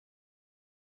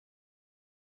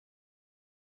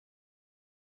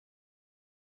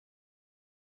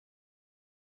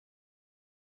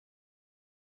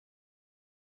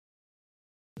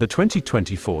The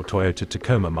 2024 Toyota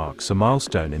Tacoma marks a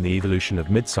milestone in the evolution of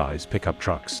mid-size pickup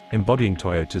trucks, embodying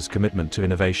Toyota's commitment to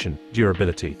innovation,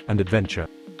 durability, and adventure.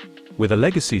 With a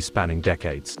legacy spanning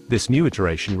decades, this new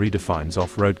iteration redefines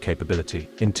off-road capability,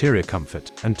 interior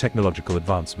comfort, and technological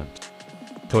advancement.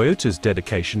 Toyota's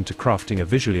dedication to crafting a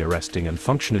visually arresting and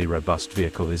functionally robust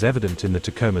vehicle is evident in the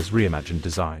Tacoma's reimagined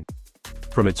design.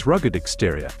 From its rugged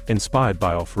exterior, inspired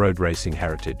by off-road racing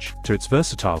heritage, to its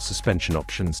versatile suspension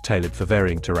options tailored for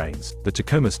varying terrains, the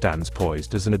Tacoma stands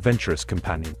poised as an adventurous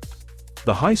companion.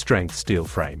 The high-strength steel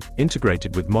frame,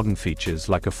 integrated with modern features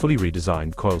like a fully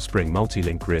redesigned coil-spring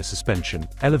multi-link rear suspension,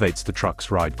 elevates the truck's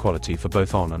ride quality for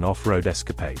both on- and off-road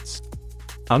escapades.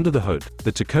 Under the hood,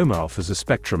 the Tacoma offers a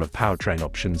spectrum of powertrain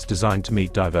options designed to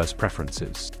meet diverse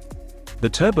preferences. The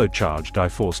turbocharged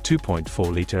iForce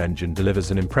 2.4-liter engine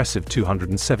delivers an impressive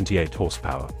 278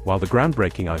 horsepower, while the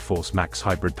groundbreaking iForce Max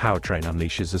hybrid powertrain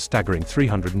unleashes a staggering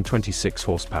 326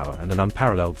 horsepower and an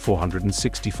unparalleled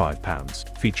 465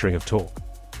 pounds-feet of torque.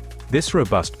 This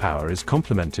robust power is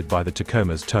complemented by the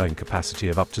Tacoma's towing capacity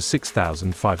of up to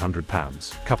 6,500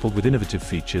 pounds, coupled with innovative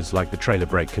features like the trailer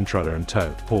brake controller and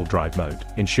tow-haul drive mode,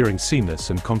 ensuring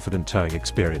seamless and confident towing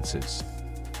experiences.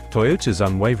 Toyota's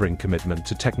unwavering commitment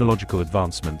to technological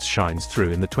advancements shines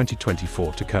through in the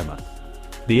 2024 Tacoma.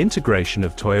 The integration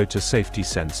of Toyota Safety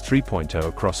Sense 3.0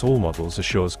 across all models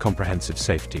assures comprehensive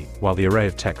safety, while the array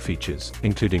of tech features,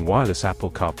 including wireless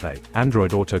Apple CarPlay,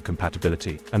 Android Auto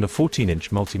compatibility, and a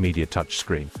 14-inch multimedia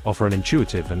touchscreen, offer an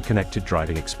intuitive and connected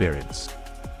driving experience.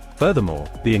 Furthermore,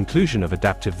 the inclusion of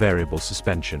adaptive variable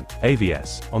suspension,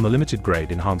 AVS, on the limited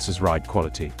grade enhances ride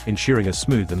quality, ensuring a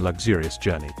smooth and luxurious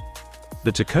journey.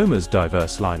 The Tacoma's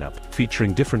diverse lineup,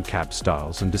 featuring different cab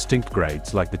styles and distinct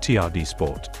grades like the TRD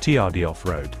Sport, TRD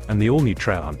Off-Road, and the all-new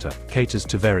Trailhunter, caters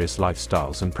to various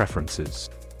lifestyles and preferences.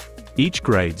 Each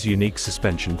grade's unique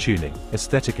suspension tuning,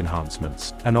 aesthetic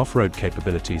enhancements, and off-road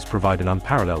capabilities provide an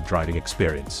unparalleled driving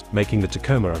experience, making the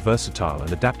Tacoma a versatile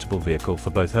and adaptable vehicle for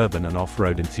both urban and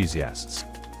off-road enthusiasts.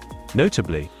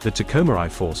 Notably, the Tacoma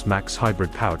iForce Max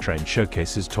hybrid powertrain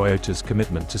showcases Toyota's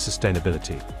commitment to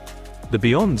sustainability. The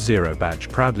Beyond Zero badge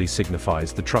proudly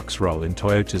signifies the truck's role in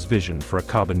Toyota's vision for a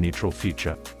carbon-neutral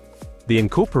future. The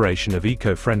incorporation of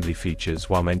eco-friendly features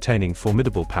while maintaining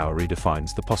formidable power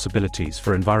redefines the possibilities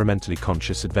for environmentally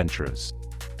conscious adventurers.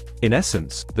 In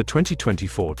essence, the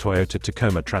 2024 Toyota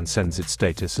Tacoma transcends its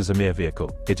status as a mere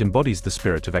vehicle. It embodies the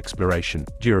spirit of exploration,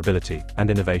 durability,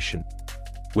 and innovation.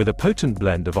 With a potent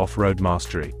blend of off-road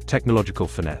mastery, technological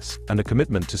finesse, and a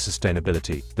commitment to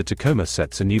sustainability, the Tacoma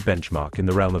sets a new benchmark in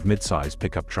the realm of mid-size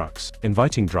pickup trucks,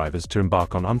 inviting drivers to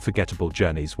embark on unforgettable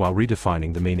journeys while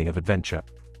redefining the meaning of adventure.